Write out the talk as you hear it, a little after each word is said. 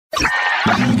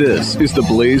This is the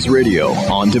Blaze Radio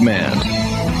On Demand.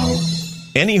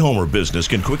 Any home or business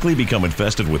can quickly become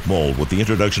infested with mold with the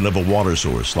introduction of a water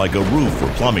source, like a roof or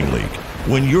plumbing leak.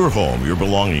 When your home, your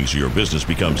belongings, or your business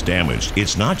becomes damaged,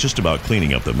 it's not just about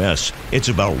cleaning up the mess, it's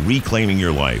about reclaiming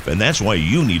your life, and that's why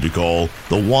you need to call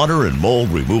the Water and Mold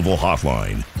Removal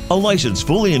Hotline. A licensed,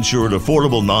 fully insured,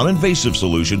 affordable, non-invasive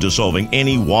solution to solving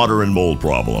any water and mold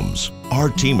problems. Our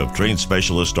team of trained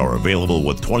specialists are available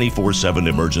with 24/7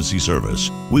 emergency service.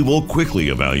 We will quickly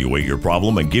evaluate your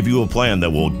problem and give you a plan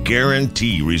that will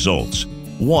guarantee results.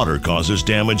 Water causes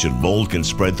damage and mold can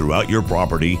spread throughout your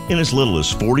property in as little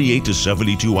as 48 to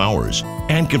 72 hours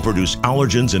and can produce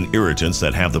allergens and irritants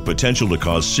that have the potential to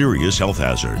cause serious health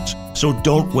hazards. So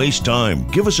don't waste time.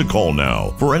 Give us a call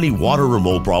now. For any water or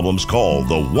mold problems, call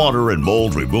the Water and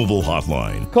Mold Removal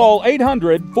Hotline. Call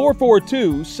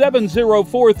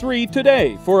 800-442-7043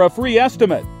 today for a free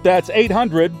estimate. That's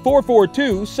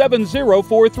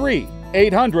 800-442-7043.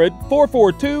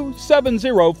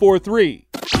 800-442-7043.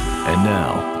 And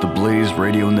now, the Blaze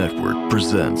Radio Network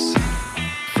presents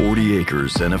 40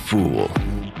 Acres and a Fool.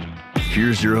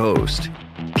 Here's your host,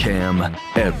 Cam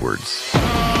Edwards.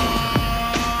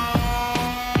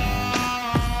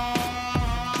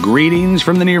 Greetings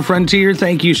from the near frontier.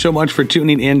 Thank you so much for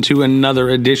tuning in to another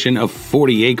edition of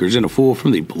 40 Acres and a Fool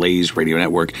from the Blaze Radio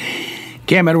Network.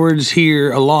 Cam Edwards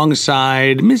here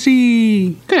alongside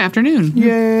Missy. Good afternoon.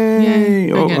 Yay.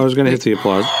 Yay. Oh, I was going to hit the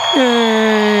applause.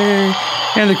 Yay.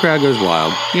 And the crowd goes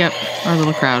wild. Yep, our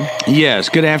little crowd. Yes,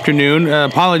 good afternoon.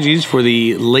 Apologies for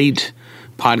the late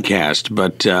podcast,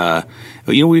 but,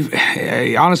 we've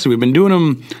been doing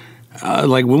them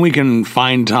like when we can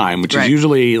find time, which is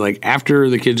usually like after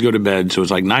the kids go to bed, so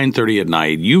it's like 9:30 at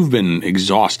night. You've been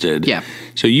exhausted. Yeah.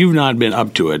 So you've not been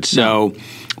up to it. So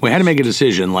we had to make a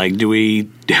decision, like, do we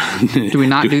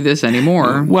not do this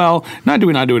anymore? Well, not do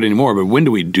we not do it anymore, but when do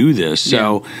we do this?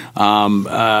 So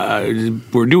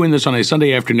we're doing this on a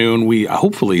Sunday afternoon. We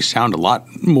hopefully sound a lot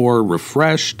more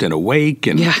refreshed and awake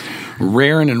and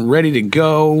raring and ready to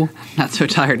go. Not so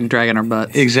tired and dragging our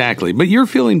butts. Exactly. But you're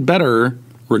feeling better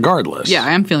regardless. Yeah,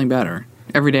 I am feeling better.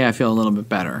 Every day I feel a little bit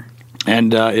better.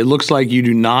 And it looks like you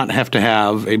do not have to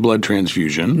have a blood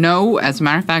transfusion. No, as a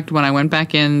matter of fact, when I went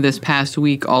back in this past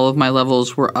week, all of my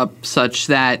levels were up such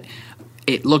that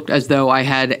it looked as though I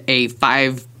had a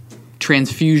 5-pint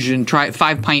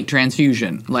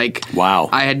transfusion. Like, wow.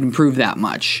 I had improved that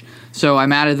much. So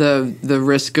I'm out of the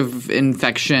risk of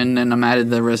infection, and I'm out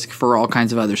of the risk for all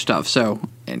kinds of other stuff. So,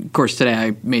 and of course, today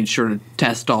I made sure to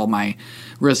test all my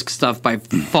risk stuff by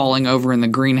falling over in the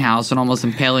greenhouse and almost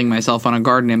impaling myself on a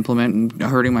garden implement and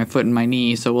hurting my foot and my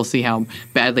knee. So we'll see how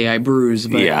badly I bruise.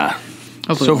 But yeah.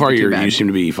 So far, you seem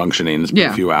to be functioning. It's been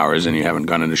a few hours, and you haven't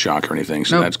gone into shock or anything,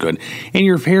 so that's good. And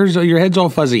your head's all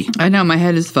fuzzy. I know, my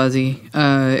head is fuzzy.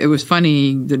 It was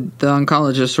funny, the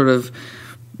oncologist sort of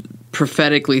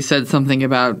prophetically said something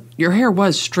about, your hair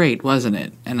was straight, wasn't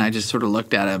it? And I just sort of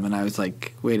looked at him, and I was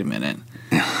like, wait a minute.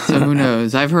 So who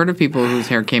knows? I've heard of people whose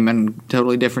hair came in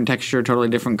totally different texture, totally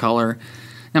different color.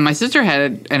 Now, my sister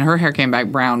had it, and her hair came back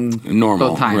brown normal,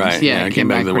 both times. Right. Yeah, it came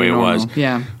back the way it was.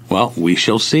 Yeah. Well, we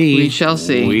shall see. We shall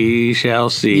see. We shall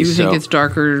see. You think it's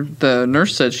darker? The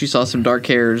nurse said she saw some dark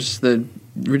hairs. The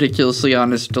ridiculously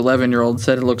honest 11-year-old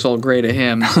said it looks all gray to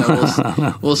him.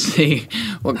 So we'll see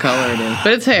what color it is.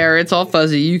 But it's hair. It's all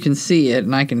fuzzy. You can see it,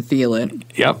 and I can feel it.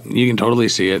 Yep, you can totally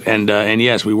see it. And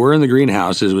yes, we were in the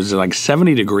greenhouse. It was like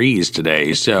 70 degrees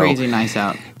today. So crazy nice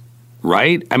out.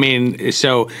 Right? I mean,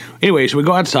 so anyway, so we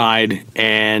go outside,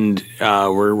 and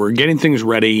we're getting things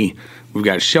ready. We've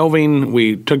got shelving.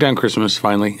 We took down Christmas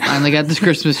finally. Finally got this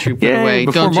Christmas tree put away.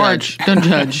 Before Don't March. judge. Don't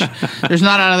judge. There's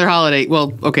not another holiday.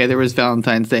 Well, okay, there was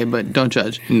Valentine's Day, but don't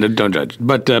judge. No, don't judge.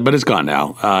 But it's gone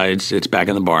now. It's back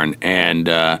in the barn, and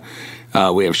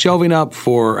we have shelving up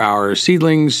for our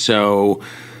seedlings. So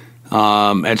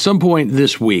at some point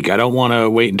this week, I don't want to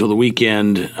wait until the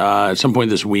weekend. At some point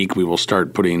this week, we will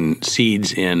start putting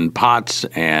seeds in pots,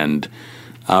 and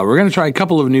we're going to try a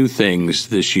couple of new things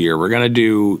this year. We're going to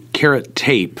do carrot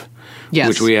tape,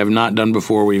 which we have not done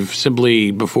before. We've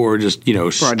simply just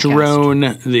strewn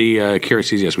the carrot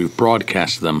seeds. Yes, we've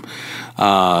broadcast them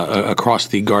across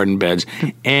the garden beds,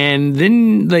 and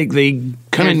then they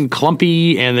come in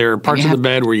clumpy, and there are parts of the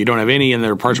bed where you don't have any, and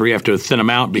there are parts where you have to thin them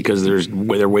out because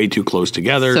they're way too close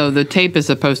together. So the tape is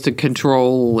supposed to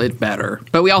control it better.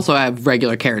 But we also have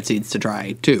regular carrot seeds to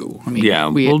try, too. I mean, I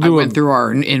went through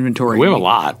our inventory. We have a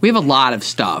lot. We have a lot of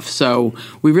stuff, so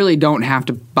we really don't have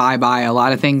to buy a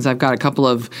lot of things. I've got a couple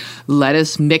of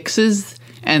lettuce mixes,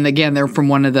 And again, they're from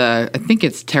one of I think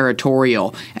it's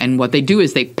Territorial. And what they do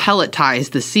is they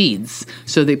pelletize the seeds.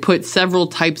 So they put several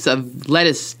types of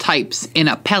lettuce types in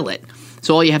a pellet.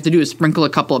 So all you have to do is sprinkle a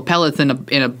couple of pellets in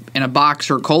a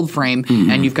box or cold frame,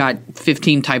 and you've got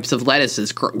 15 types of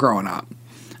lettuces growing up.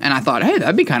 And I thought, hey,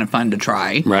 that'd be kind of fun to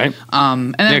try. Right.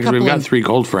 And then because we've got 3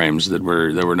 cold frames that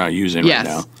we're not using right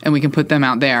now. Yes, and we can put them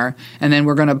out there. And then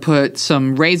we're going to put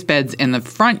some raised beds in the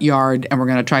front yard, and we're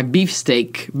going to try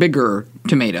beefsteak, bigger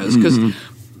tomatoes. Because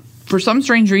for some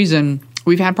strange reason,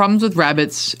 we've had problems with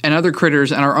rabbits and other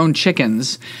critters and our own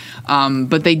chickens,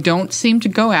 but they don't seem to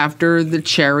go after the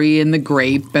cherry and the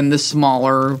grape and the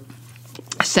smaller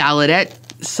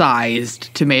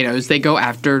saladette-sized tomatoes. They go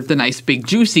after the nice big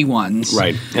juicy ones.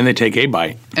 Right, and they take a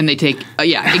bite. And they take,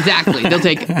 yeah, exactly. They'll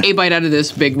take a bite out of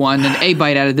this big one and a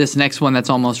bite out of this next one that's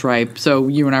almost ripe. So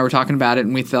you and I were talking about it,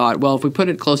 and we thought, well, if we put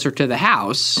it closer to the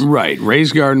house. Right.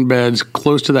 Raised garden beds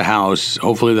close to the house.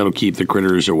 Hopefully that'll keep the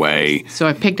critters away. So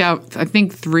I picked out, I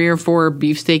think, 3 or 4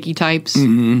 beefsteaky types.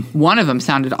 One of them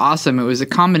sounded awesome. It was a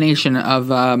combination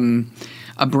of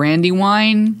a brandy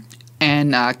wine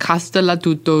and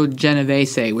Castellatuto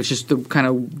Genovese, which is the kind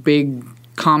of big,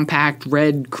 compact,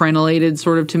 red, crenellated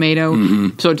sort of tomato.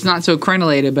 So it's not so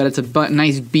crenellated, but it's a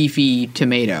nice, beefy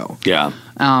tomato. Yeah.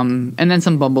 And then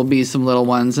some bumblebees, some little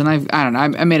ones. And I don't know,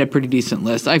 I made a pretty decent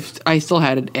list. I still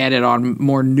had added on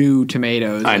more new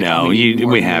tomatoes. I know.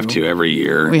 We have to every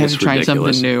year. We have to try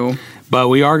something new. But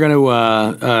we are going to,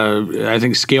 I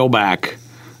think, scale back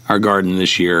our garden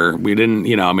this year. We didn't,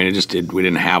 we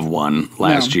didn't have one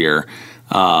last year.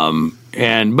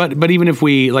 But even if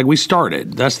we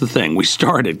started, that's the thing. We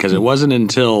started because it wasn't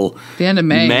until the end of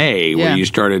May where you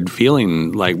started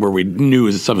feeling like where we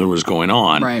knew that something was going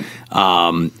on. Right.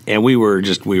 And we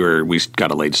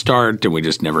got a late start and we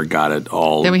just never got it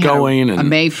all then we going. Had a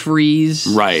May freeze.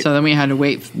 Right. So then we had to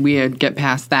wait. We had to get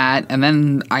past that. And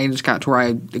then I just got to where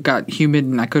it got humid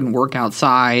and I couldn't work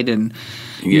outside and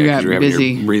you got you're busy.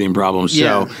 Having your breathing problems.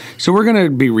 Yeah. So we're going to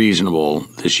be reasonable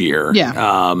this year.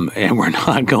 Yeah. And we're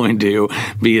not going to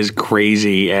be as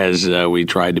crazy as we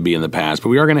tried to be in the past. But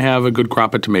we are going to have a good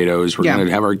crop of tomatoes. We're going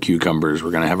to have our cucumbers. We're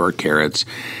going to have our carrots.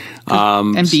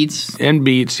 And beets. And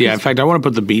beets, yeah. In fact, I want to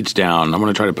put the beets down. I'm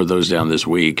going to try to put those down this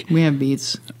week. We have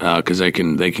beets. Because they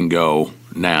can go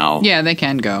now. Yeah, they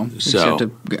can go. So,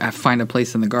 you have to find a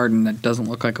place in the garden that doesn't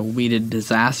look like a weeded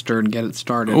disaster and get it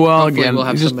started. Well, hopefully again, we'll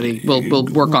have somebody. We'll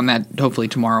work on that hopefully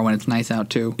tomorrow when it's nice out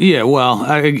too. Yeah, well,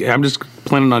 I'm just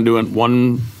planning on doing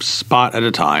one spot at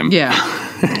a time. Yeah.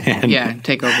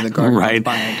 Take over the garden right.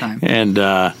 spot at a time. And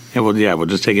we'll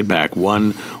just take it back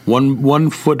 1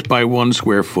 foot by 1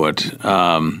 square foot,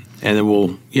 and then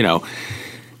we'll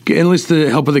enlist the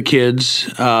help of the kids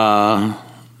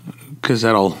because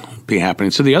that'll be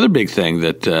happening. So the other big thing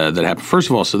that happened, first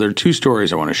of all, so there are 2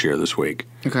 stories I want to share this week.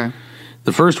 Okay.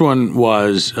 The first one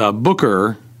was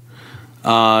Booker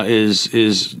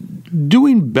is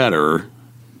doing better.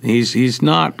 He's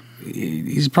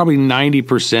probably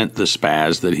 90% the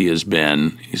spaz that he has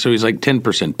been. So he's like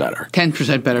 10% better.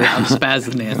 10% better on spaz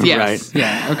than this. Yes. Right.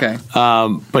 Yeah. Okay.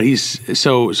 But he's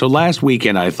so last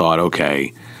weekend I thought,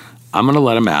 okay, I'm going to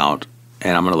let him out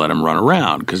and I'm going to let him run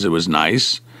around because it was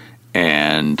nice,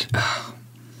 and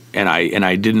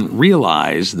I didn't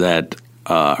realize that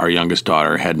our youngest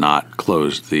daughter had not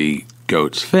closed the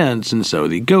goat's fence, and so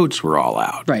the goats were all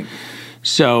out. Right.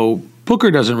 So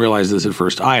Booker doesn't realize this at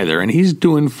first either, and he's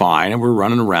doing fine, and we're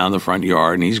running around the front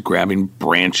yard, and he's grabbing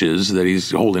branches that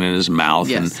he's holding in his mouth.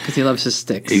 Yes, because he loves his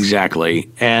sticks. Exactly.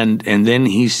 And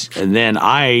then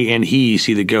I and he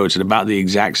see the goats at about the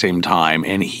exact same time,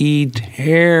 and he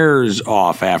tears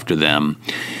off after them.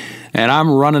 And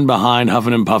I'm running behind,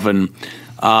 huffing and puffing.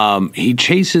 He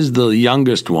chases the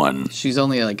youngest one. She's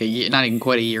only like not even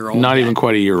quite a year old. Not even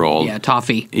quite a year old. Yeah,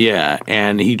 Toffee. Yeah,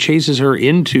 and he chases her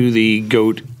into the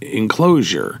goat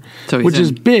enclosure, which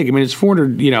is big. I mean, it's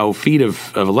 400 feet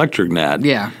of electric net.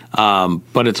 Yeah.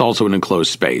 But it's also an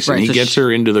enclosed space, right, and he gets her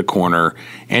into the corner,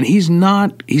 and he's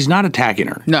not attacking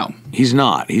her. No, he's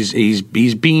not.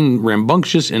 He's being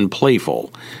rambunctious and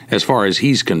playful as far as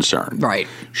he's concerned. Right.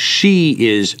 She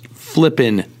is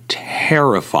flipping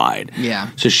terrified. Yeah.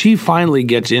 So she finally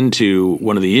gets into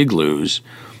one of the igloos,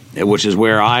 which is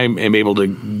where I am able to,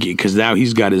 because now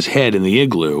he's got his head in the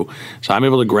igloo, so I'm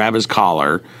able to grab his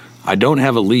collar. I don't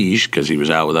have a leash because he was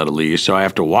out without a leash, so I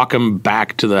have to walk him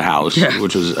back to the house,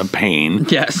 which was a pain.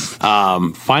 Yes.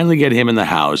 Finally get him in the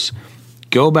house,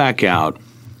 go back out.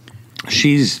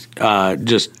 She's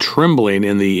just trembling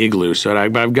in the igloo, so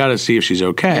I've got to see if she's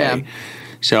okay. Yeah.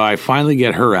 So I finally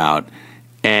get her out,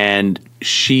 and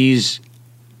she's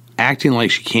acting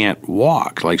like she can't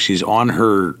walk, like she's on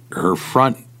her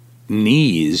front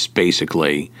knees,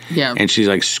 basically. Yeah. And she's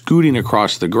like scooting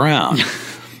across the ground.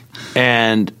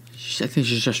 And I think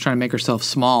she's just trying to make herself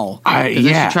small. Yeah.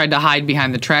 Then she tried to hide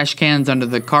behind the trash cans under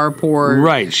the carport.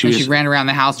 Right. She ran around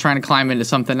the house trying to climb into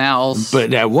something else.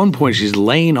 But at one point, she's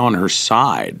laying on her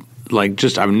side. Like,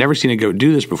 I've never seen a goat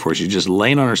do this before. She's just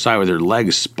laying on her side with her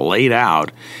legs splayed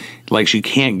out, like she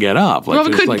can't get up. Like,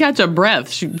 Robin couldn't catch a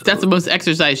breath. That's the most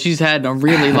exercise she's had in a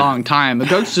really long time. The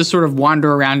goats just sort of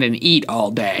wander around and eat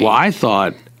all day. Well, I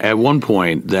thought at one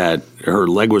point that her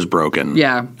leg was broken.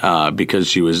 Yeah. Because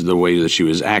she was the way that she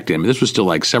was acting. I mean, this was still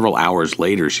like several hours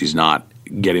later. She's not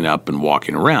getting up and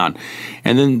walking around.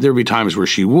 And then there'd be times where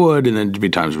she would, and then there'd be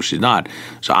times where she's not.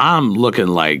 So I'm looking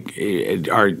like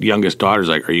our youngest daughter's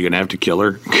like, are you going to have to kill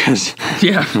her? Because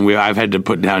I've had to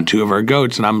put down 2 of our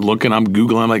goats, and I'm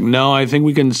Googling. I'm like, no, I think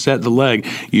we can set the leg.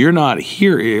 You're not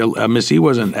here. Miss E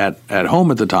wasn't at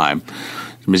home at the time.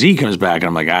 Miss E comes back, and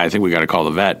I'm like, I think we got to call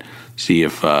the vet, see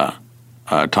if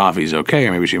Toffee's okay,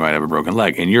 or maybe she might have a broken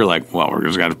leg. And you're like, well, we're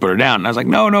just going to put her down. And I was like,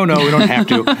 no, we don't have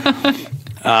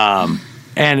to.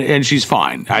 And she's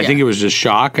fine. I think it was just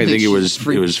shock. I think it was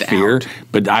fear. Out.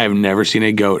 But I have never seen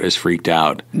a goat as freaked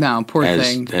out. No, poor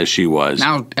thing. As she was.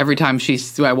 Now every time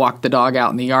I walk the dog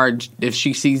out in the yard, if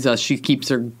she sees us, she keeps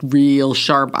her real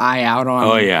sharp eye out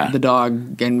on the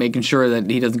dog and making sure that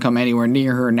he doesn't come anywhere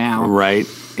near her now. Right.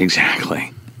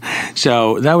 Exactly.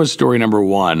 So that was story number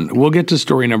 1. We'll get to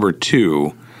story number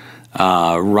 2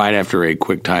 right after a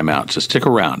quick timeout. So stick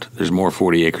around. There's more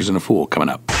 40 Acres and a Fool coming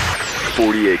up.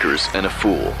 40 Acres and a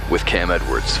Fool with Cam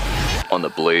Edwards on the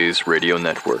Blaze Radio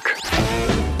Network.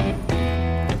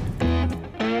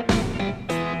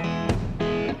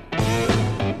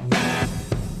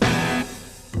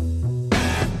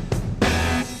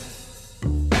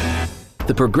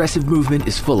 The progressive movement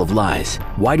is full of lies.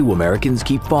 Why do Americans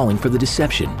keep falling for the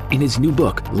deception? In his new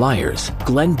book, Liars,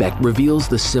 Glenn Beck reveals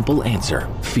the simple answer: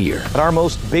 fear. At our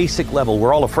most basic level,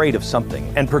 we're all afraid of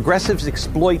something, and progressives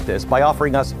exploit this by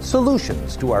offering us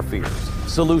solutions to our fears.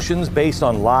 Solutions based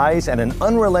on lies and an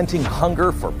unrelenting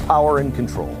hunger for power and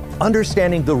control.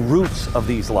 Understanding the roots of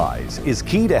these lies is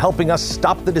key to helping us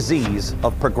stop the disease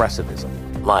of progressivism.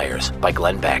 Liars by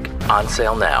Glenn Beck. On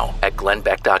sale now at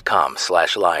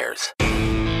glennbeck.com/liars.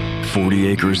 40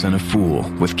 Acres and a Fool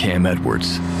with Cam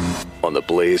Edwards on the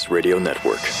Blaze Radio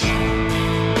Network.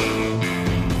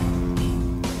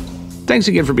 Thanks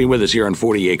again for being with us here on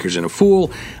 40 Acres and a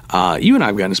Fool. You and I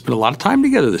have gotten to spend a lot of time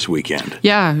together this weekend.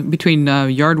 Yeah, between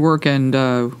yard work and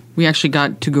we actually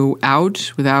got to go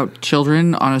out without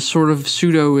children on a sort of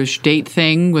pseudo-ish date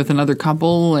thing with another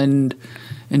couple and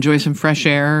enjoy some fresh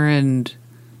air and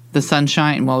the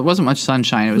sunshine. Well, it wasn't much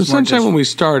sunshine. It was the sunshine when we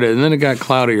started, and then it got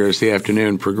cloudier as the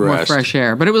afternoon progressed. More fresh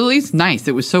air, but it was at least nice.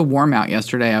 It was so warm out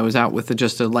yesterday. I was out with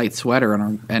just a light sweater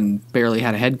and barely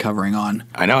had a head covering on.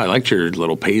 I know. I liked your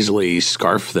little paisley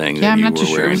scarf thing. Yeah, that you I'm not were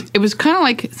too wearing. sure. It was kind of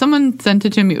like someone sent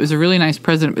it to me. It was a really nice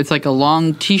present. It's like a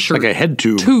long T-shirt, like a head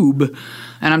tube.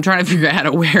 And I'm trying to figure out how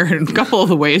to wear it. And a couple of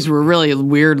the ways were really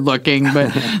weird looking,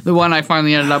 but the one I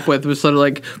finally ended up with was sort of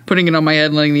like putting it on my head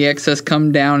and letting the excess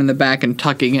come down in the back and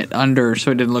tucking it under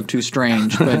so it didn't look too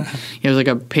strange. But it was like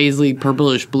a paisley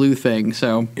purplish blue thing.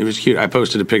 So it was cute. I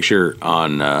posted a picture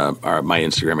on my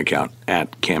Instagram account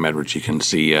at Cam Edwards. You can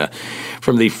see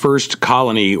from the First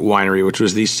Colony Winery, which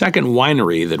was the second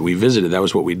winery that we visited. That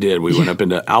was what we did. We went up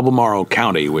into Albemarle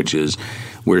County, which is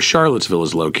where Charlottesville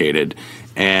is located.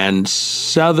 And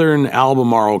southern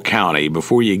Albemarle County,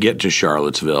 before you get to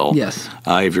Charlottesville, yes,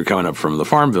 if you're coming up from the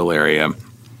Farmville area,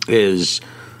 is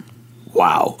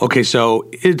wow. Okay, so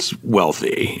it's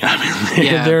wealthy. I mean,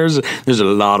 yeah. there's a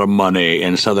lot of money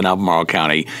in southern Albemarle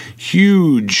County.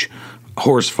 Huge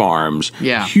horse farms,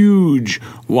 huge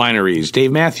wineries.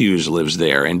 Dave Matthews lives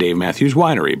there, and Dave Matthews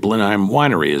Winery, Blenheim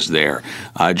Winery, is there.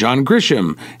 John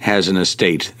Grisham has an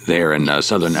estate there in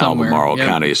southern Albemarle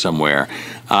County somewhere.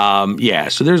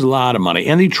 So there's a lot of money.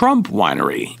 And the Trump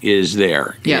Winery is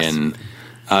there in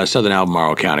southern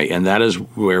Albemarle County, and that is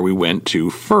where we went to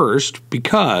first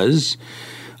because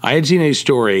I had seen a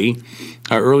story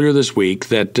earlier this week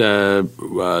that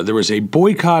there was a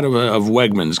boycott of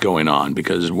Wegmans going on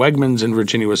because Wegmans in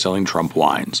Virginia was selling Trump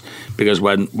wines because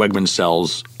Wegmans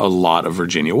sells a lot of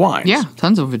Virginia wines. Yeah,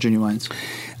 tons of Virginia wines.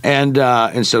 And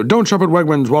so don't shop at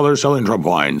Wegmans while they're selling Trump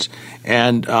wines.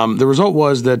 And the result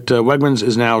was that Wegmans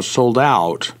is now sold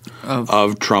out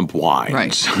of Trump wines.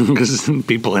 Right. Because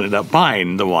people ended up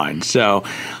buying the wine. So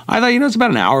I thought, it's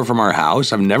about an hour from our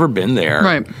house. I've never been there.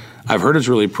 Right. I've heard it's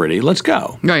really pretty. Let's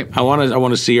go. Right. I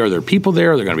want to see, are there people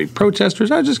there? Are there going to be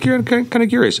protesters? I was just kind of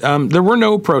curious. There were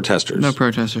no protesters. No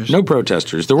protesters. No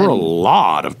protesters. There were a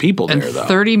lot of people And there, though.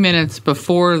 30 minutes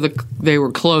before they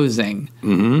were closing,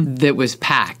 that was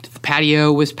packed. The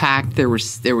patio was packed. There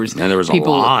was And there was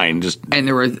people, a line. And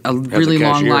there was a really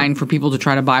long cashier. line for people to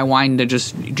try to buy wine to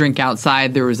just drink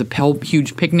outside. There was a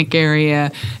huge picnic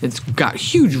area. It's got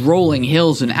huge rolling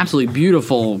hills and absolutely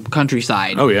beautiful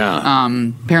countryside. Oh, yeah.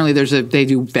 Apparently they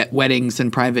do weddings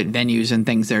and private venues and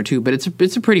things there too. But it's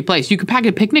a pretty place. You can pack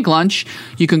a picnic lunch.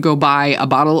 You can go buy a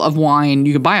bottle of wine.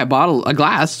 You can buy a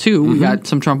glass too. We got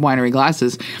some Trump Winery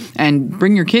glasses, and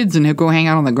bring your kids and go hang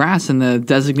out on the grass in the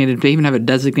designated. They even have a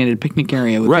designated picnic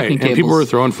area with right, picnic and tables. people were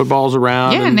throwing footballs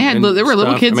around. Yeah, and there were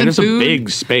little stuff. kids I mean, and it's food. a big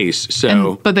space.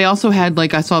 So, But they also had,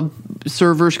 like, I saw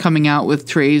servers coming out with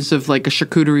trays of, like, a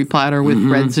charcuterie platter with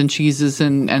breads and cheeses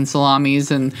and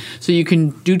salamis, and so you can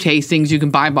do tastings, you can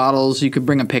buy bottles, you could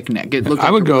bring a picnic. It looked I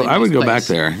like would a go. really I would nice go place.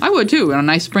 back there. I would too. On a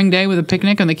nice spring day with a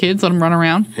picnic and the kids, let them run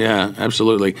around. Yeah,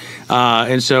 absolutely.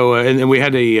 And so, and then we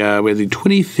had the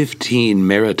 2015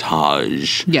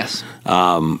 Meritage. Yes,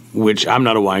 Which I'm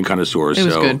not a wine connoisseur. It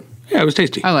was so good. Yeah, it was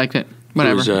tasty. I liked it.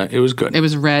 Whatever. It was good. It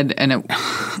was red and it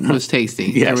was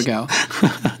tasty. There we go.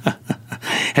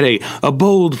 Had a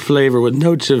bold flavor with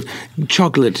notes of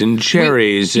chocolate and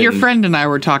cherries. Your and, friend and I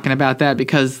were talking about that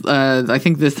because I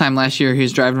think this time last year he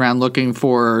was driving around looking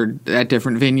at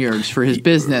different vineyards for his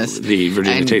business. The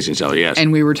Virginia Tasting Cellar, yes.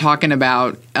 And we were talking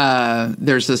about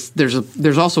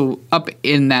there's also up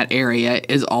in that area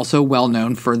is also well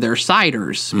known for their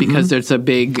ciders because there's a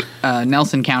big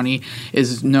Nelson County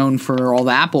is known for all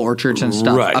the apple orchards and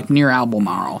stuff Right. up near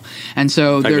Albemarle. And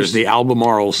so like there's the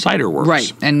Albemarle Cider Works.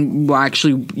 Right. And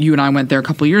actually, you and I went there a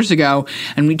couple years ago,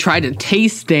 and we tried a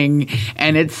tasting,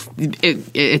 and it's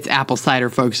apple cider,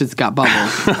 folks. It's got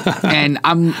bubbles. And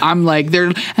I'm like,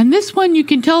 and this one you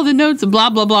can tell the notes of blah,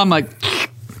 blah, blah. I'm like,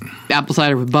 apple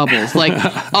cider with bubbles. Like,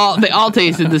 they all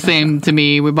tasted the same to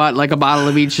me. We bought like a bottle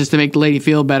of each just to make the lady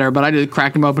feel better, but I just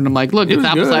cracked them open. I'm like, look, it's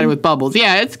apple cider with bubbles.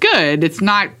 Yeah, it's good. It's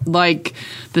not like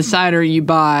the cider you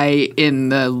buy in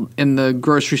the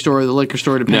grocery store or the liquor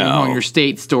store, depending on your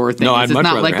state store thing. No, I'd much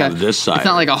rather like have this cider. It's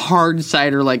not like a hard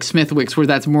cider like Smithwick's where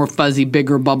that's more fuzzy,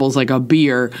 bigger bubbles like a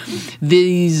beer.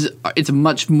 It's a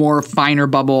much more finer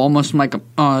bubble, almost like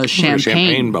a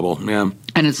champagne bubble, yeah.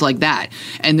 And it's like that.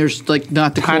 And there's like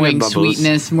not the Tiny cloying bubbles,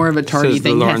 sweetness, more of a tarty says the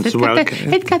thing. Lawrence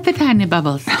It's got the tiny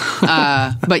bubbles.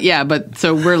 But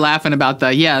so we're laughing about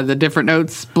the different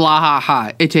notes, blah, ha,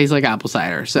 ha. It tastes like apple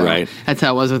cider. So Right. that's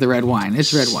how it was with the red wine.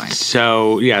 It's red wine.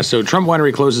 So Trump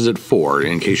Winery closes at 4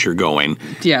 in case you're going.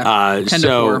 Yeah, 10 to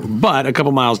 4. But a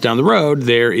couple miles down the road,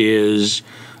 there is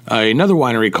another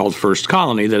winery called First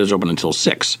Colony that is open until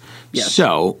 6. Yes.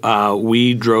 So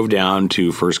we drove down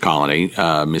to First Colony.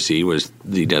 Missy was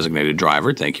the designated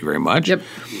driver. Thank you very much. Yep.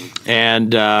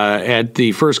 And at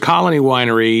the First Colony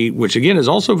Winery, which again is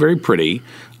also very pretty,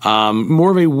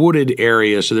 more of a wooded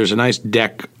area, so there's a nice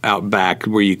deck out back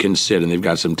where you can sit, and they've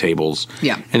got some tables.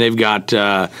 Yeah. And they've got,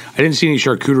 I didn't see any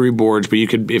charcuterie boards, but you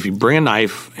could, if you bring a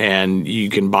knife and you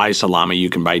can buy salami, you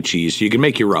can buy cheese, you can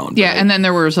make your own. Yeah, and then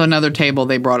there was another table.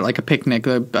 They brought like a picnic.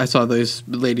 I saw those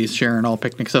ladies sharing all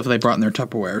picnic stuff they brought in their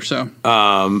Tupperware. So,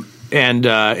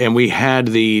 And we had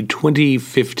the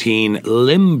 2015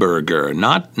 Limburger,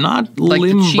 not Like the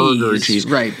Limburger cheese, cheese,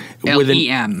 right. with an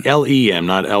L-E-M. L-E-M,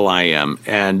 not L-I-M,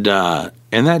 and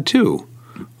that too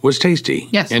was tasty,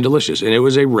 Yes. and delicious, and it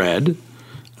was a red.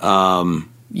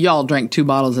 y'all drank 2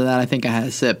 bottles of that. I think I had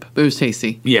a sip, but it was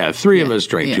tasty. Yeah, 3 of us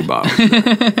drank Yeah. 2 bottles.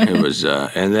 It was,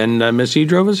 and then Missy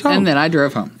drove us home. And then I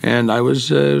drove home. And I was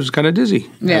kind of dizzy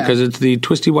Yeah. because it's the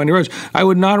twisty, windy roads. I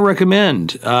would not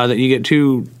recommend that you get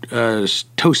too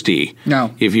toasty.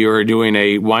 No. If you are doing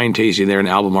a wine tasting there in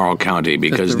Albemarle County,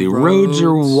 because the the roads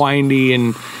are roads- windy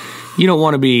and you don't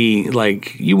want to be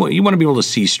like you want to be able to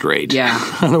see straight. Yeah.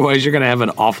 Otherwise, you're going to have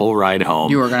an awful ride home.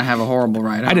 You were going to have a horrible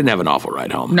ride home. I didn't have an awful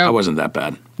ride home. Nope. I wasn't that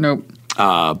bad. Nope.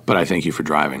 But I thank you for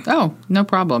driving. Oh, no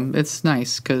problem. It's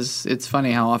nice because it's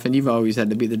funny how often you've always had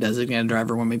to be the designated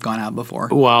driver when we've gone out before.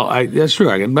 Well, that's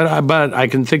true. But I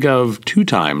can think of 2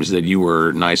 times that you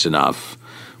were nice enough.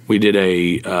 We did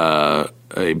a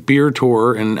beer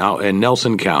tour in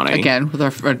Nelson County. Again, with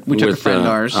our we took a friend of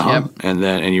ours. Yep.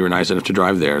 And you were nice enough to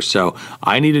drive there. So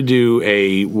I need to do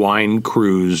a wine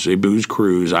cruise, a booze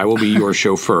cruise. I will be your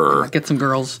chauffeur. Get some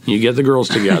girls. You get the girls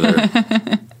together,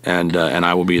 and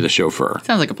I will be the chauffeur.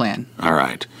 Sounds like a plan. All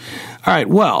right.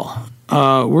 Well,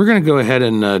 we're going to go ahead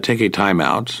and take a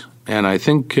timeout, and I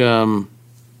think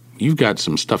you've got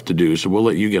some stuff to do, so we'll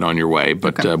let you get on your way.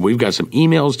 But Okay. we've got some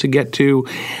emails to get to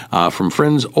from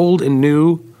friends old and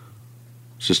new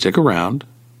So stick around.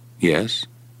 Yes.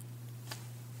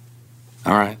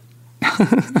 All right.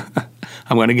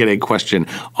 I'm going to get a question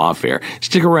off air.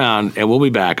 Stick around, and we'll be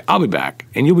back. I'll be back,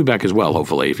 and you'll be back as well,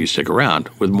 hopefully, if you stick around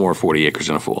with more 40 Acres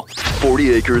and a Fool.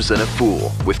 40 Acres and a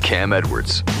Fool with Cam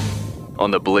Edwards on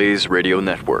the Blaze Radio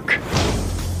Network.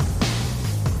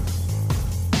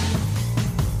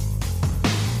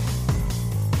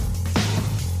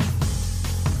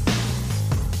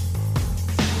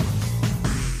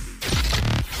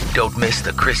 Don't miss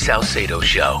the Chris Salcedo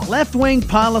Show. Left-wing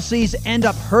policies end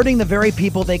up hurting the very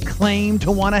people they claim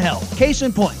to want to help. Case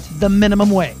in point, the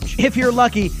minimum wage. If you're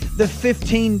lucky, the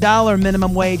 $15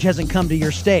 minimum wage hasn't come to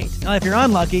your state. Now, if you're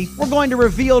unlucky, we're going to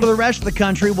reveal to the rest of the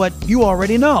country what you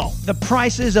already know. The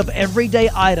prices of everyday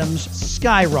items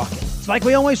skyrocket. It's like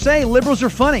we always say, liberals are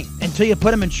funny. Until you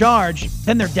put them in charge,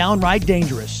 then they're downright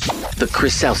dangerous. The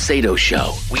Chris Salcedo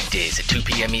Show. Weekdays at 2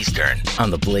 p.m. Eastern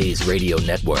on the Blaze Radio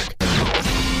Network.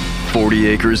 40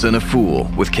 Acres and a Fool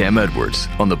with Cam Edwards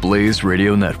on the Blaze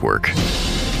Radio Network.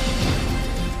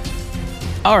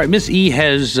 All right, Miss E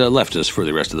has left us for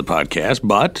the rest of the podcast,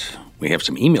 but we have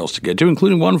some emails to get to,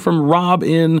 including one from Rob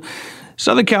in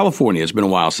Southern California. It's been a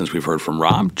while since we've heard from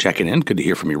Rob. Checking in. Good to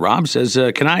hear from you, Rob. Says,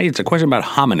 it's a question about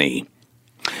hominy.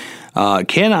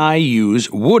 Can I use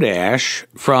wood ash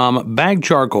from bagged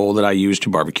charcoal that I use to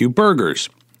barbecue burgers?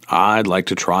 I'd like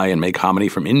to try and make hominy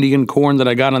from Indian corn that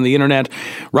I got on the internet.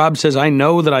 Rob says, I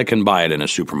know that I can buy it in a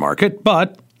supermarket,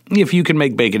 but if you can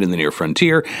make bacon in the near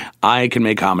frontier, I can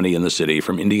make hominy in the city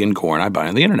from Indian corn I buy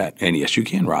on the internet. And yes, you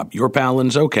can, Rob. Your pal in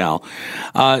SoCal.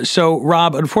 So,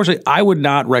 Rob, unfortunately, I would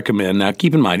not recommend. Now,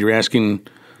 keep in mind, you're asking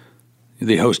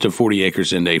the host of 40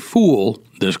 Acres and a Fool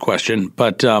this question,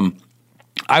 but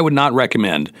I would not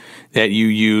recommend that you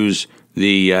use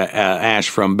the ash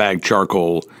from bagged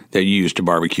charcoal that you use to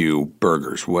barbecue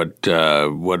burgers. What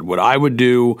I would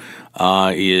do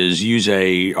is use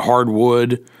a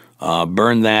hardwood,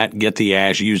 burn that, get the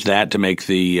ash, use that to make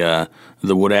the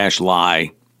wood ash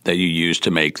lye that you use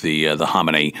to make the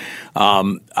hominy.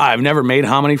 I've never made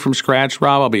hominy from scratch,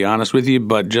 Rob, I'll be honest with you,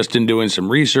 but just in doing some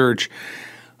research,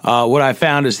 what I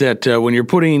found is that when you're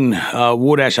putting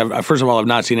wood ash, first of all, I've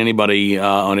not seen anybody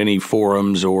on any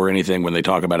forums or anything when they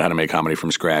talk about how to make hominy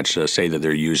from scratch say that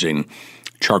they're using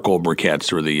charcoal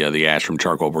briquettes or the ash from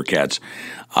charcoal briquettes.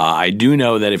 I do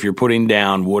know that if you're putting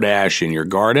down wood ash in your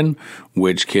garden,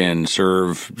 which can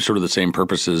serve sort of the same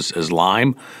purposes as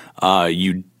lime,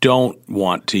 you don't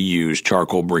want to use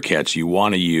charcoal briquettes. You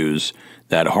want to use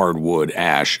that hardwood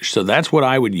ash. So that's what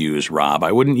I would use, Rob.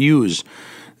 I wouldn't use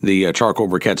the charcoal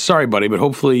briquettes. Sorry, buddy, but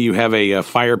hopefully you have a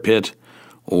fire pit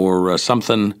or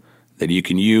something that you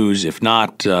can use. If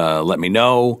not, let me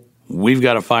know. We've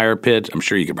got a fire pit. I'm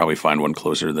sure you could probably find one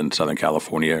closer than Southern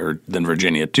California or than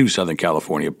Virginia to Southern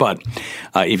California. But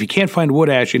if you can't find wood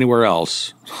ash anywhere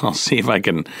else, I'll see if I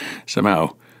can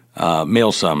somehow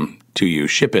mail some to you,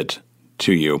 ship it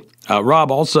to you.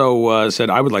 Rob also said,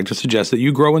 I would like to suggest that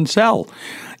you grow and sell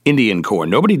Indian corn.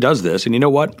 Nobody does this, and you know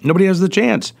what? Nobody has the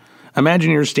chance.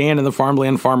 Imagine your stand in the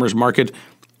farmland farmers market,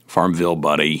 Farmville,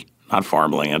 buddy. Not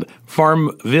farmland,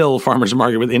 Farmville farmers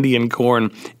market with Indian corn.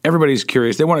 Everybody's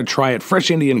curious. They want to try it. Fresh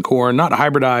Indian corn, not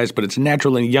hybridized, but it's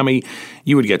natural and yummy.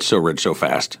 You would get so rich so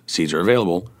fast. Seeds are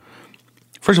available.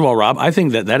 First of all, Rob, I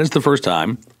think that is the first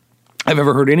time I've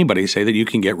ever heard anybody say that you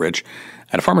can get rich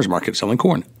at a farmer's market selling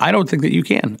corn. I don't think that you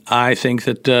can. I think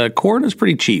that corn is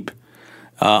pretty cheap.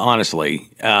 Honestly,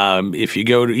 if you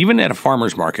go to, even at a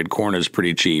farmer's market, corn is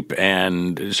pretty cheap.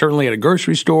 And certainly at a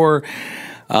grocery store,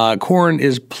 corn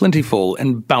is plentiful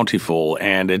and bountiful,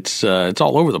 and it's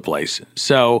all over the place.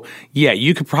 So, yeah,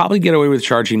 you could probably get away with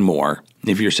charging more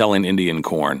if you're selling Indian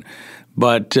corn.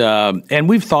 But and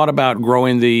we've thought about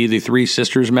growing the Three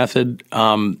Sisters method,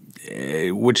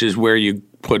 which is where you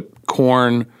put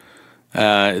corn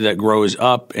that grows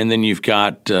up, and then you've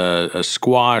got a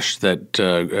squash that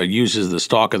uses the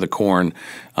stalk of the corn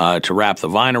to wrap the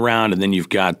vine around, and then you've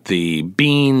got the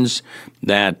beans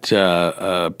that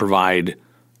provide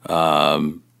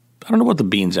I don't know what the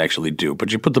beans actually do,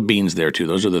 but you put the beans there too.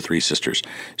 Those are the Three Sisters.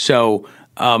 So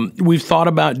we've thought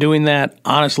about doing that.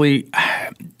 Honestly,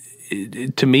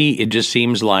 to me, it just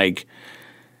seems like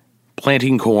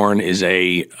planting corn is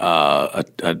a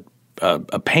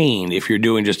pain if you're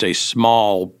doing just a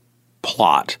small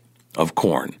plot of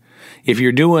corn. If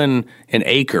you're doing an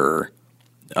acre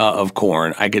of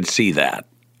corn, I could see that.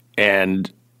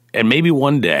 And maybe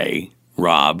one day,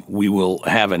 Rob, we will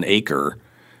have an acre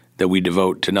that we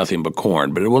devote to nothing but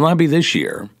corn. But it will not be this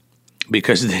year,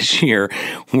 because this year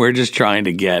we're just trying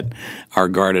to get our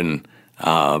garden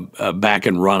back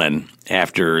and running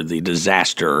after the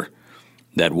disaster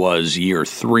that was year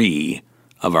 3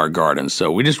 of our garden.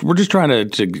 So we're just trying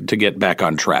to get back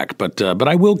on track. But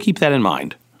I will keep that in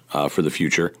mind for the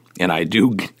future. And I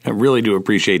really do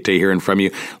appreciate hearing from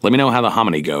you. Let me know how the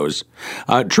hominy goes.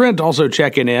 Trent also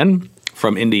checking in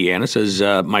from Indiana says,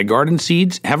 my garden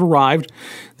seeds have arrived.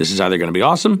 This is either going to be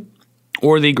awesome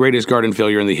or the greatest garden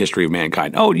failure in the history of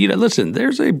mankind. Oh, listen,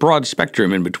 there's a broad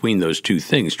spectrum in between those two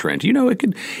things, Trent.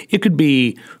 It could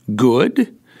be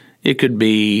good. It could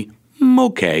be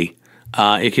okay.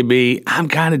 It could be, I'm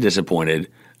kind of disappointed.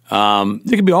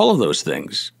 It could be all of those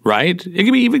things, right? It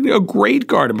could be even a great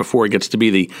garden before it gets to be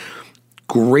the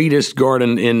greatest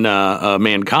garden in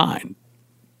mankind.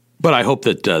 But I hope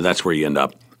that that's where you end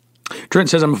up. Trent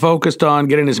says, I'm focused on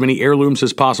getting as many heirlooms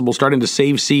as possible, starting to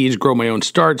save seeds, grow my own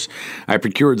starts. I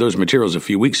procured those materials a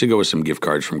few weeks ago with some gift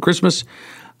cards from Christmas.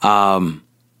 I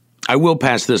will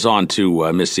pass this on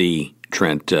to Missy.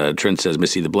 Trent says,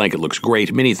 Missy, the blanket looks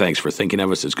great. Many thanks for thinking of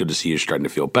us. It's good to see you starting to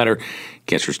feel better.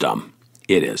 Cancer's dumb.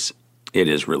 It is. It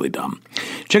is really dumb.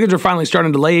 Chickens are finally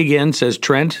starting to lay again, says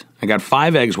Trent. I got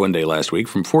 5 eggs one day last week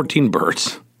from 14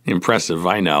 birds. Impressive,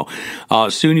 I know.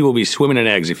 Soon you will be swimming in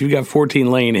eggs. If you've got 14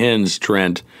 laying hens,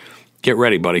 Trent, get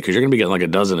ready, buddy, because you're going to be getting like a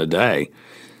dozen a day.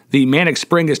 The manic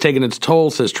spring has taken its toll,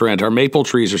 says Trent. Our maple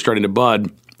trees are starting to bud.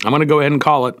 I'm going to go ahead and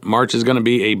call it. March is going to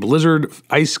be a blizzard,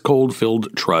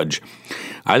 ice-cold-filled trudge.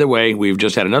 Either way, we've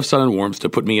just had enough sun and warmth to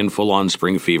put me in full-on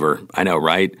spring fever. I know,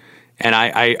 right? And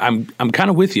I'm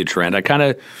kind of with you, Trent.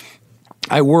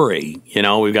 I worry.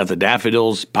 We've got the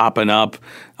daffodils popping up.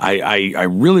 I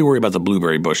really worry about the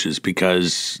blueberry bushes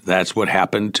because that's what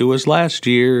happened to us last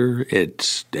year.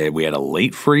 We had a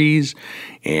late freeze,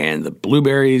 and the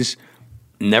blueberries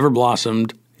never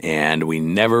blossomed, and we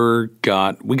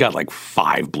got like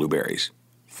 5 blueberries.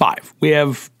 5. We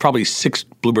have probably 6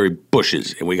 blueberry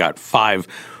bushes, and we got 5.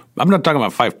 I'm not talking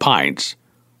about 5 pints.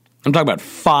 I'm talking about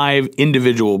 5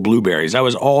 individual blueberries. That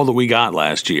was all that we got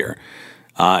last year.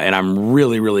 And I'm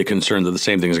really, really concerned that the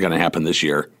same thing is going to happen this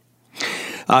year.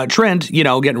 Trent,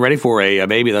 getting ready for a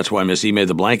baby. That's why Missy made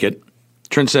the blanket.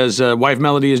 Trent says, wife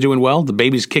Melody is doing well. The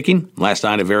baby's kicking. Last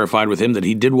night I verified with him that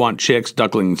he did want chicks,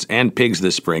 ducklings, and pigs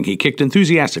this spring. He kicked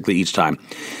enthusiastically each time.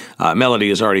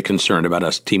 Melody is already concerned about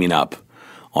us teaming up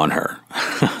on her.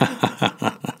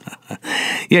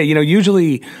 Yeah,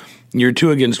 usually you're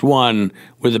 2 against 1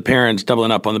 with the parents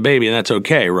doubling up on the baby, and that's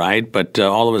okay, right? But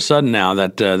all of a sudden now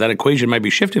that equation might be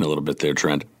shifting a little bit there,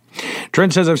 Trent.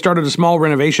 Trent says, I've started a small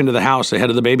renovation to the house ahead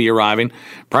of the baby arriving.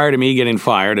 Prior to me getting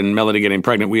fired and Melody getting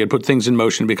pregnant, we had put things in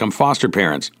motion to become foster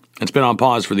parents. It's been on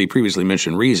pause for the previously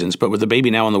mentioned reasons, but with the baby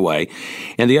now on the way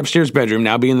and the upstairs bedroom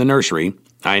now being the nursery,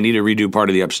 I need to redo part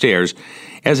of the upstairs.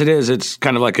 As it is, it's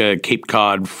kind of like a Cape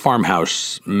Cod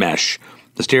farmhouse mesh.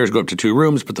 The stairs go up to 2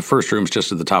 rooms, but the first room's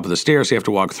just at the top of the stairs, so you have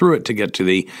to walk through it to get to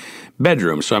the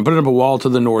bedroom. So I'm putting up a wall to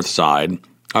the north side.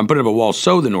 I'm putting up a wall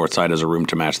so the north side has a room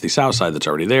to match the south side that's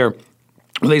already there,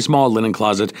 with a small linen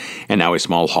closet and now a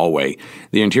small hallway.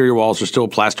 The interior walls are still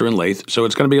plaster and lathe, so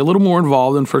it's going to be a little more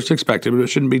involved than first expected, but it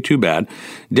shouldn't be too bad.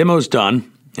 Demo's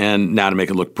done, and now to make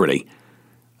it look pretty.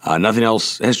 Nothing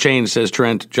else has changed, says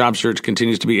Trent. Job search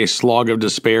continues to be a slog of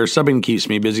despair. Subbing keeps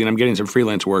me busy, and I'm getting some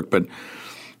freelance work, but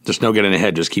just no getting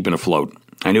ahead, just keeping afloat.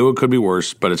 I knew it could be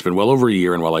worse, but it's been well over a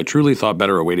year, and while I truly thought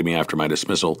better awaited me after my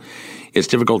dismissal, it's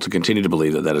difficult to continue to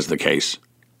believe that is the case.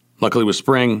 Luckily, with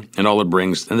spring and all it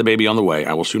brings, and the baby on the way,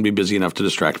 I will soon be busy enough to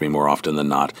distract me more often than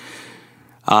not.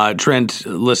 Trent,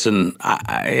 listen,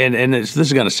 this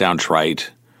is going to sound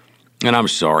trite, and I'm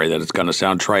sorry that it's going to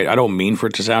sound trite. I don't mean for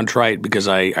it to sound trite because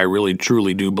I really,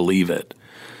 truly do believe it.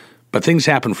 But things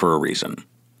happen for a reason,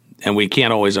 and we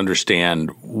can't always understand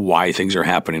why things are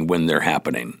happening when they're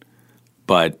happening.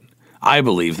 But I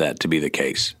believe that to be the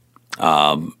case.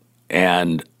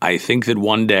 And I think that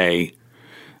one day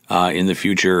in the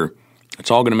future,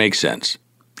 it's all going to make sense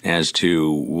as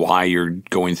to why you're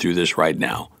going through this right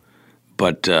now.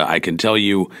 But I can tell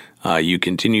you, you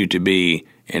continue to be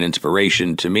an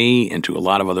inspiration to me and to a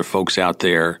lot of other folks out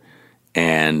there.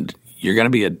 And you're going to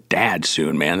be a dad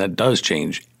soon, man. That does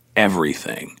change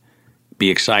everything. Be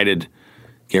excited,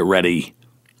 get ready,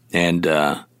 and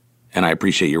I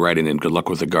appreciate you writing in. Good luck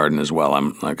with the garden as well.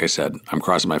 Like I said, I'm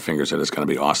crossing my fingers that it's going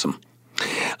to be awesome.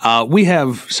 We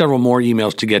have several more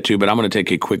emails to get to, but I'm going to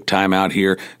take a quick time out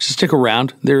here. So stick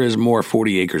around. There is more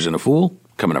 40 Acres and a Fool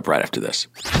coming up right after this.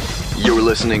 You're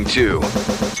listening to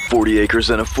 40 Acres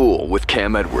and a Fool with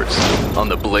Cam Edwards on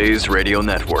the Blaze Radio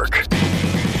Network.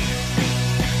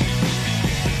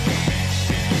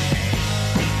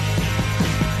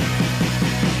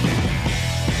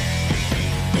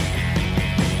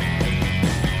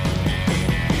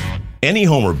 Any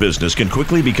home or business can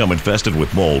quickly become infested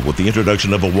with mold with the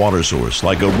introduction of a water source,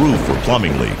 like a roof or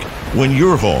plumbing leak. When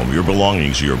your home, your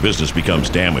belongings, or your business becomes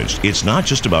damaged, it's not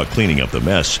just about cleaning up the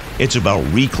mess, it's about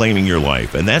reclaiming your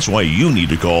life, and that's why you need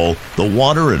to call the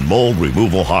Water and Mold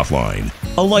Removal Hotline.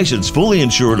 A licensed, fully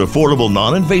insured, affordable,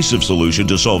 non-invasive solution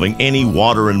to solving any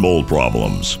water and mold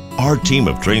problems. Our team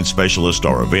of trained specialists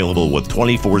are available with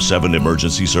 24/7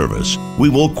 emergency service. We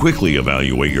will quickly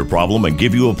evaluate your problem and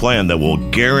give you a plan that will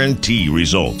guarantee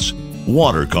results.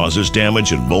 Water causes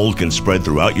damage and mold can spread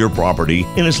throughout your property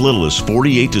in as little as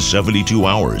 48 to 72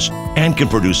 hours and can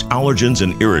produce allergens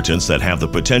and irritants that have the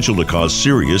potential to cause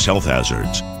serious health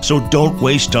hazards. So don't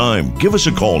waste time. Give us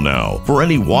a call now. For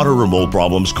any water or mold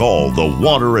problems, call the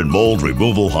Water and Mold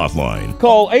Removal Hotline.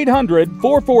 Call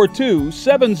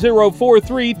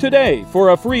 800-442-7043 today for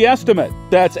a free estimate.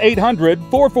 That's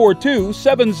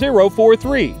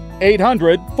 800-442-7043.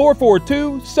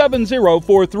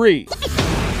 800-442-7043.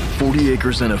 40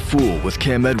 Acres and a Fool with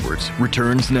Cam Edwards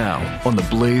returns now on the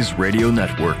Blaze Radio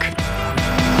Network.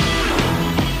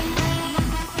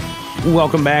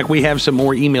 Welcome back. We have some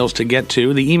more emails to get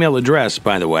to. The email address,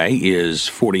 by the way, is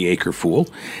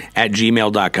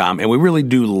 40acrefool@gmail.com, and we really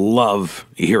do love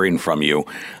hearing from you.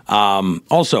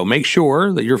 Also, make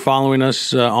sure that you're following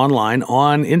us online.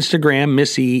 On Instagram,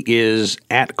 Missy is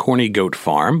at Corny Goat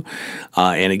Farm.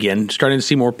 And again, starting to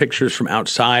see more pictures from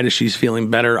outside as she's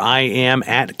feeling better. I am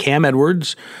at Cam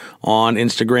Edwards on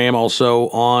Instagram, also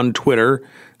on Twitter.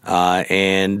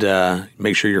 And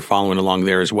make sure you're following along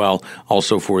there as well.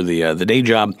 Also for the day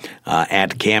job,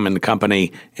 at Cam and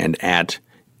Company and at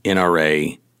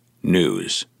NRA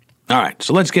News. All right,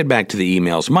 so let's get back to the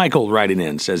emails. Michael writing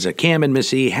in says, Cam and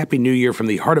Missy, Happy New Year from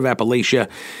the heart of Appalachia.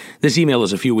 This email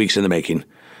is a few weeks in the making.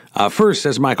 First,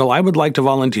 says Michael, I would like to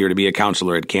volunteer to be a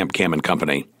counselor at Camp Cam and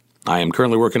Company. I am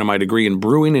currently working on my degree in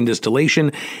brewing and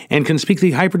distillation and can speak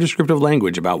the hyper-descriptive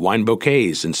language about wine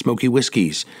bouquets and smoky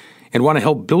whiskeys, and want to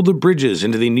help build the bridges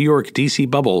into the New York D.C.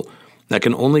 bubble that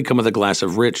can only come with a glass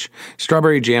of rich,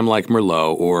 strawberry jam-like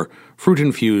Merlot or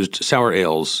fruit-infused sour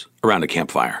ales around a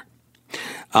campfire.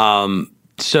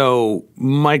 So,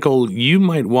 Michael, you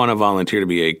might want to volunteer to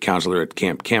be a counselor at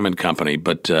Camp Cam and Company,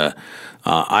 but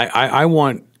I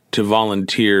want to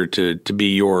volunteer to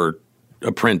be your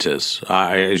apprentice.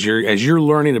 As you're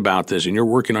learning about this and you're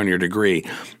working on your degree,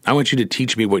 I want you to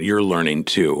teach me what you're learning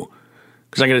too.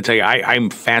 Because I got to tell you, I'm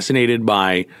fascinated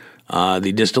by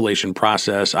the distillation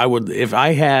process. I would, if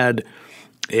I had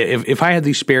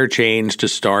the spare change to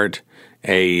start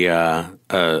a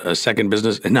second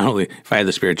business, and not only if I had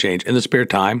the spare change and the spare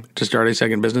time to start a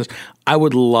second business, I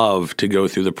would love to go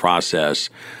through the process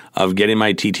of getting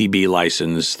my TTB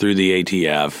license through the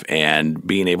ATF and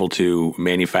being able to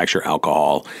manufacture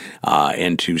alcohol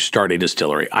and to start a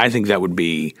distillery. I think that would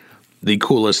be the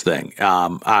coolest thing.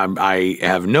 I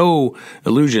have no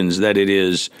illusions that it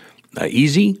is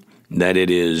easy, that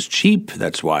it is cheap.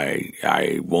 That's why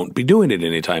I won't be doing it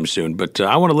anytime soon. But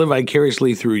I want to live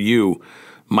vicariously through you,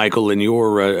 Michael, in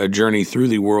your journey through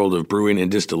the world of brewing and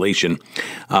distillation.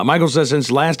 Michael says, since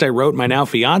last I wrote, my now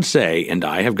fiance and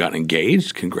I have gotten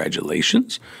engaged.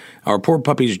 Congratulations. Our poor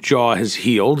puppy's jaw has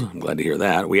healed. I'm glad to hear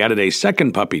that. We added a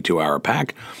second puppy to our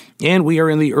pack, and we are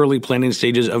in the early planning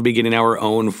stages of beginning our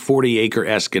own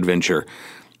 40-acre-esque adventure.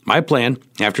 My plan,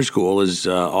 after school is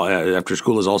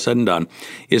all said and done,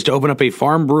 is to open up a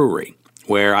farm brewery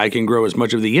where I can grow as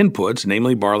much of the inputs,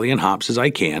 namely barley and hops, as I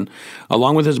can,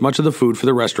 along with as much of the food for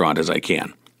the restaurant as I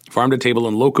can. Farm to table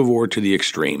and locavore to the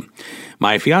extreme.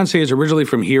 My fiance is originally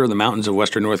from here in the mountains of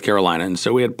western North Carolina, and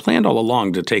so we had planned all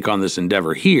along to take on this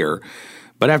endeavor here.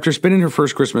 But after spending her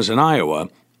first Christmas in Iowa,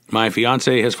 my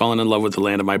fiance has fallen in love with the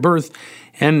land of my birth,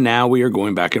 and now we are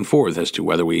going back and forth as to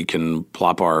whether we can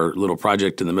plop our little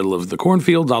project in the middle of the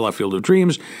cornfields, a la Field of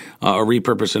Dreams, or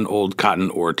repurpose an old cotton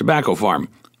or tobacco farm.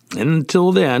 And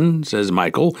until then, says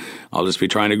Michael, I'll just be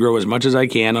trying to grow as much as I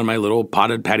can on my little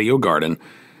potted patio garden.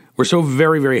 We're so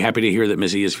very, very happy to hear that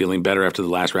Missy is feeling better after the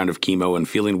last round of chemo and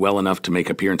feeling well enough to make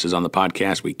appearances on the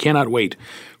podcast. We cannot wait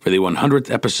for the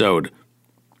 100th episode.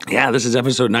 Yeah, this is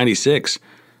episode 96.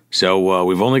 So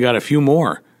we've only got a few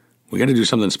more. We got to do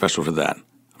something special for that.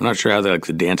 I'm not sure how the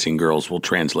Dancing Girls will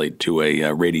translate to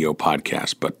a radio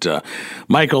podcast. But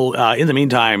Michael, in the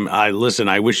meantime, I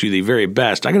wish you the very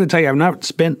best. I got to tell you, I've not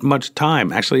spent much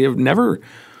time. Actually,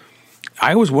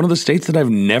 Iowa was one of the states that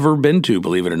I've never been to,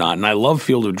 believe it or not. And I love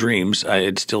Field of Dreams.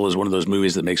 It still is one of those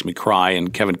movies that makes me cry.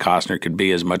 And Kevin Costner could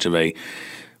be as much of a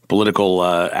political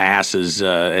ass as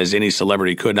any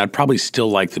celebrity could. And I'd probably still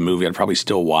like the movie. I'd probably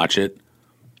still watch it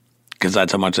because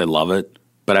that's how much I love it.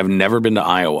 But I've never been to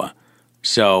Iowa.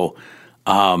 So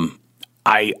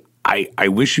I I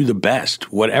wish you the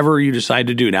best, whatever you decide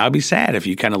to do. Now, I'd be sad if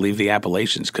you kind of leave the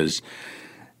Appalachians, because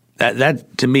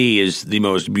that to me is the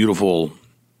most beautiful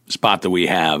spot that we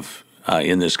have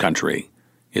in this country,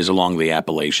 is along the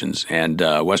Appalachians and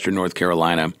Western North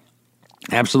Carolina.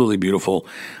 Absolutely beautiful.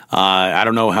 I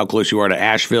don't know how close you are to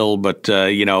Asheville, but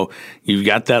you've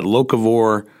got that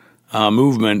locavore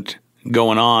movement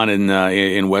going on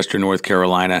in Western North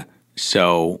Carolina.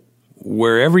 So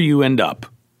wherever you end up,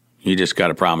 you just got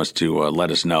to promise to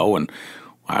let us know, and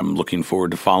I'm looking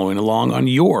forward to following along on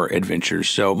your adventures.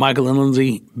 So Michael and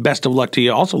Lindsay, best of luck to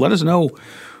you. Also, let us know,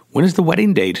 when is the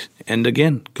wedding date? And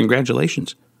again,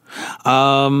 congratulations.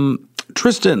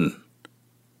 Tristan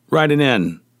writing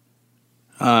in.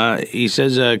 He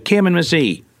says, Cam and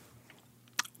Missy,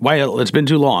 well, it's been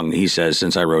too long, he says,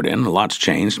 since I wrote in. A lot's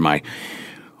changed. My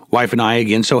wife and I,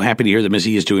 again, so happy to hear that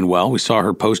Missy is doing well. We saw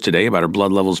her post today about her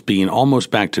blood levels being almost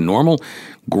back to normal.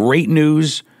 Great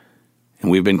news,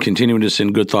 and we've been continuing to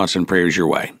send good thoughts and prayers your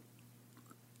way.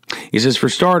 He says, for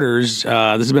starters, this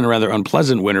has been a rather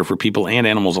unpleasant winter for people and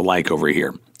animals alike over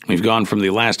here. We've gone from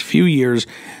the last few years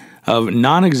of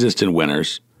non-existent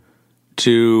winters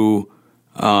to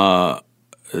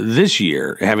this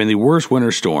year having the worst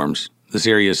winter storms this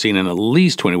area has seen in at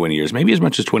least 21 years, maybe as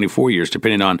much as 24 years,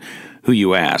 depending on who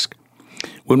you ask.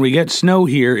 When we get snow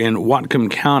here in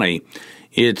Whatcom County,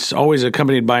 it's always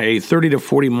accompanied by a 30 to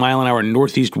 40 mile an hour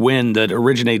northeast wind that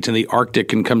originates in the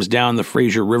Arctic and comes down the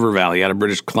Fraser River Valley out of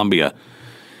British Columbia.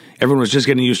 Everyone was just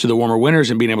getting used to the warmer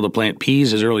winters and being able to plant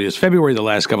peas as early as February the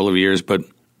last couple of years, but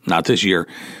not this year.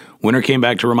 Winter came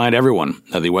back to remind everyone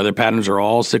that the weather patterns are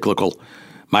all cyclical.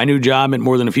 My new job meant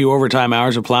more than a few overtime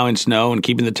hours of plowing snow and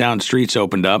keeping the town streets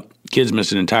opened up. Kids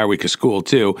missed an entire week of school,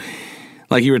 too.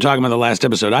 Like you were talking about the last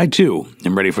episode, I, too,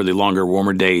 am ready for the longer,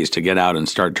 warmer days to get out and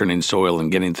start turning soil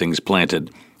and getting things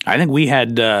planted. I think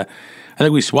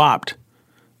we swapped.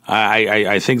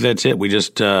 I think that's it. We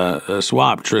just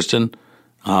swapped, Tristan.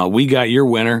 We got your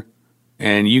winter,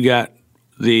 and you got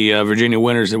the Virginia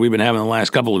winters that we've been having the last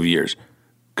couple of years,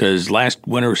 because last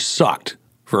winter sucked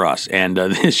for us. And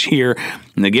this year,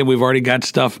 and again, we've already got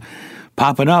stuff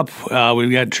popping up.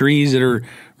 We've got trees that are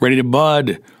ready to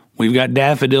bud. We've got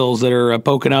daffodils that are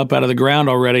poking up out of the ground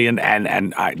already.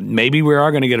 And maybe we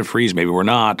are going to get a freeze. Maybe we're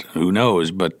not. Who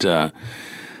knows? But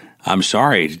I'm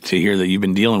sorry to hear that you've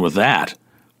been dealing with that.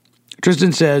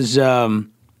 Tristan says, there have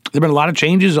been a lot of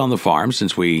changes on the farm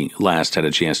since we last had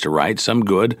a chance to write. Some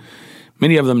good,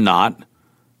 many of them not.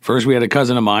 First, we had a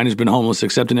cousin of mine who's been homeless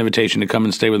accept an invitation to come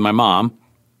and stay with my mom.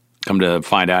 Come to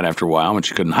find out after a while, when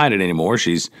she couldn't hide it anymore,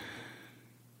 she's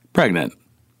pregnant.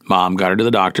 Mom got her to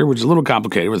the doctor, which is a little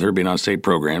complicated with her being on state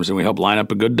programs, and we helped line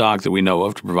up a good doc that we know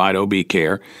of to provide OB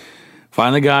care.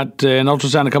 Finally got an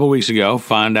ultrasound a couple weeks ago,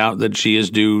 found out that she is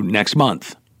due next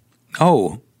month.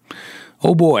 Oh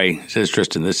boy, says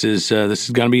Tristan, this is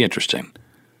going to be interesting.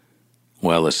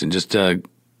 Well, listen, just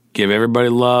give everybody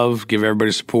love, give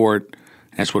everybody support.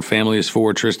 That's what family is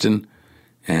for, Tristan.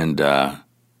 And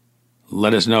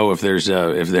let us know if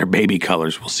they're baby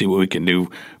colors. We'll see what we can do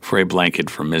for a blanket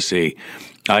from Missy.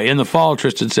 In the fall,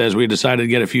 Tristan says, we decided to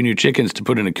get a few new chickens to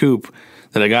put in a coop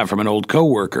that I got from an old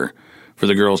coworker for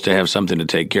the girls to have something to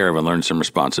take care of and learn some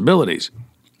responsibilities.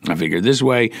 I figured this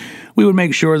way we would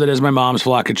make sure that as my mom's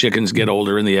flock of chickens get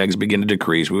older and the eggs begin to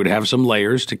decrease, we would have some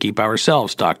layers to keep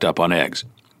ourselves stocked up on eggs.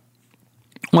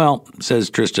 Well, says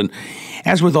Tristan,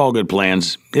 as with all good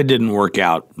plans, it didn't work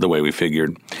out the way we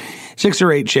figured. 6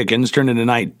 or 8 chickens turned into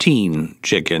 19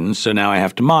 chickens, so now I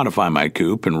have to modify my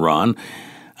coop and run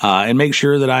and make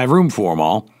sure that I have room for them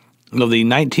all. Of the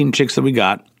 19 chicks that we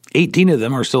got, 18 of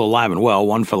them are still alive and well.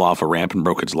 One fell off a ramp and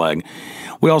broke its leg.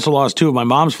 We also lost 2 of my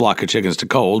mom's flock of chickens to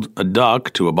cold, a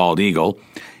duck to a bald eagle,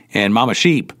 and mama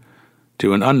sheep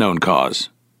to an unknown cause.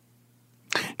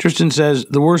 Tristan says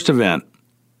the worst event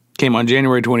came on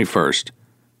January 21st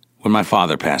when my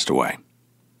father passed away.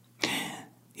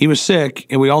 He was sick,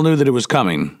 and we all knew that it was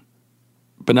coming,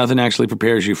 but nothing actually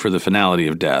prepares you for the finality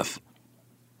of death,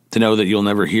 to know that you'll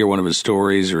never hear one of his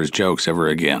stories or his jokes ever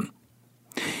again.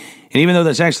 And even though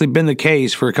that's actually been the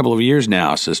case for a couple of years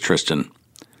now, says Tristan,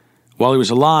 while he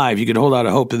was alive, you could hold out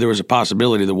a hope that there was a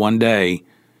possibility that one day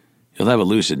you'll have a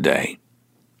lucid day,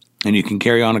 and you can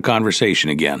carry on a conversation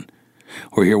again,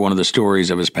 or hear one of the stories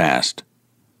of his past.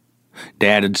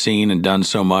 Dad had seen and done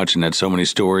so much and had so many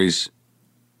stories,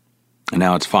 and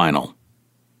now it's final.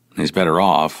 He's better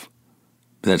off,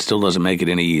 but that still doesn't make it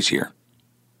any easier.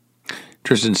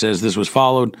 Tristan says this was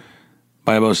followed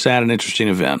by a both sad and interesting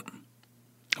event.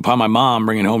 Upon my mom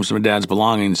bringing home some of Dad's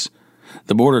belongings,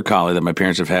 the border collie that my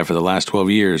parents have had for the last 12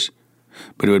 years,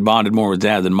 but who had bonded more with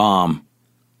Dad than Mom,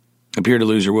 appeared to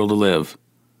lose her will to live.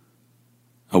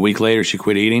 A week later, she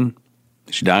quit eating.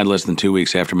 She died less than 2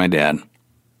 weeks after my dad.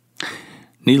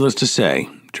 Needless to say,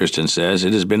 Tristan says,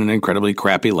 it has been an incredibly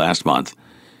crappy last month,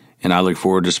 and I look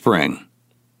forward to spring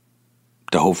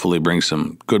to hopefully bring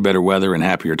some good, better weather and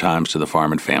happier times to the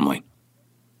farm and family.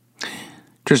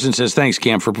 Tristan says, thanks,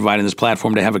 Cam, for providing this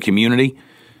platform to have a community,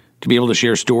 to be able to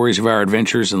share stories of our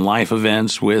adventures and life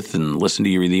events with and listen to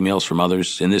your emails from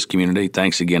others in this community.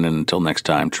 Thanks again, and until next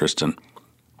time, Tristan.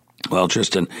 Well,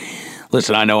 Tristan,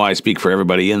 listen, I know I speak for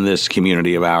everybody in this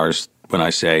community of ours when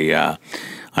I say I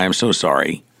am so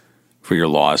sorry for your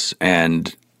loss,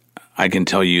 and I can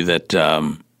tell you that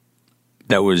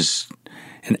that was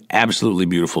an absolutely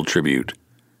beautiful tribute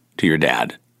to your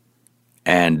dad,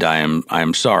 and I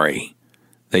am sorry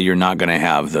that you're not going to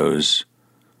have those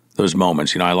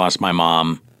moments. You know, I lost my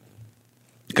mom.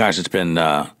 Gosh, it's been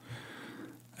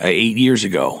 8 years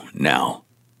ago now,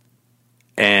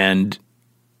 and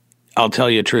I'll tell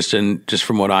you, Tristan, just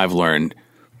from what I've learned,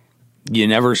 you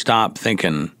never stop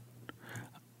thinking,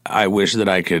 I wish that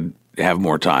I could have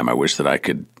more time. I wish that I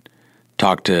could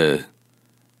talk to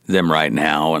them right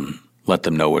now and let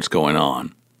them know what's going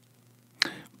on.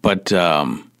 But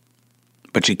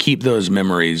you keep those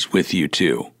memories with you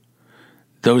too.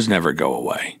 Those never go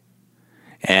away.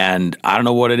 And I don't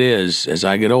know what it is as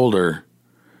I get older,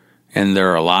 and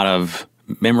there are a lot of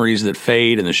memories that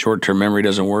fade and the short-term memory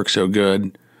doesn't work so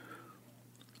good.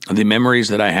 The memories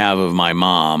that I have of my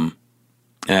mom,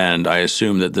 and I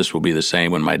assume that this will be the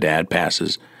same when my dad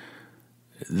passes,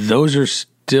 those are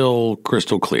still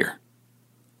crystal clear.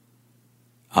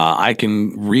 I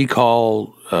can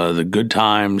recall the good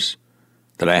times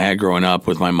that I had growing up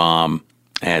with my mom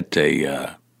at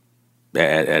a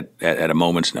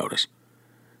moment's notice.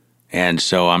 And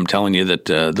so I'm telling you that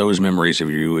those memories of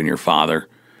you and your father,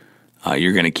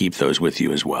 you're going to keep those with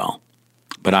you as well.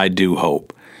 But I do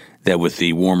hope that with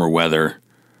the warmer weather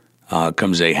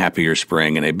comes a happier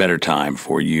spring and a better time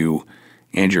for you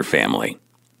and your family.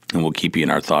 And we'll keep you in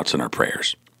our thoughts and our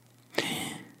prayers.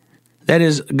 That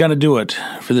is going to do it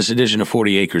for this edition of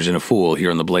 40 Acres and a Fool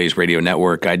here on the Blaze Radio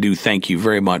Network. I do thank you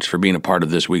very much for being a part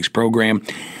of this week's program.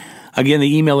 Again,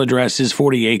 the email address is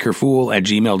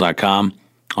 40acrefool@gmail.com,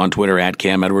 on Twitter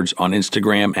 @Cam Edwards, on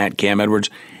Instagram @Cam Edwards,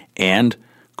 and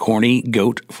Corny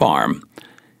Goat Farm.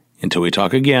 Until we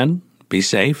talk again, be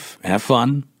safe, have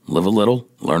fun, live a little,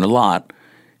 learn a lot,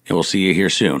 and we'll see you here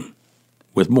soon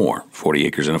with more 40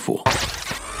 Acres and a Fool.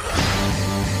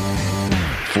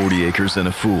 40 Acres and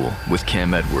a Fool with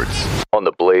Cam Edwards on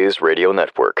the Blaze Radio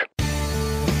Network.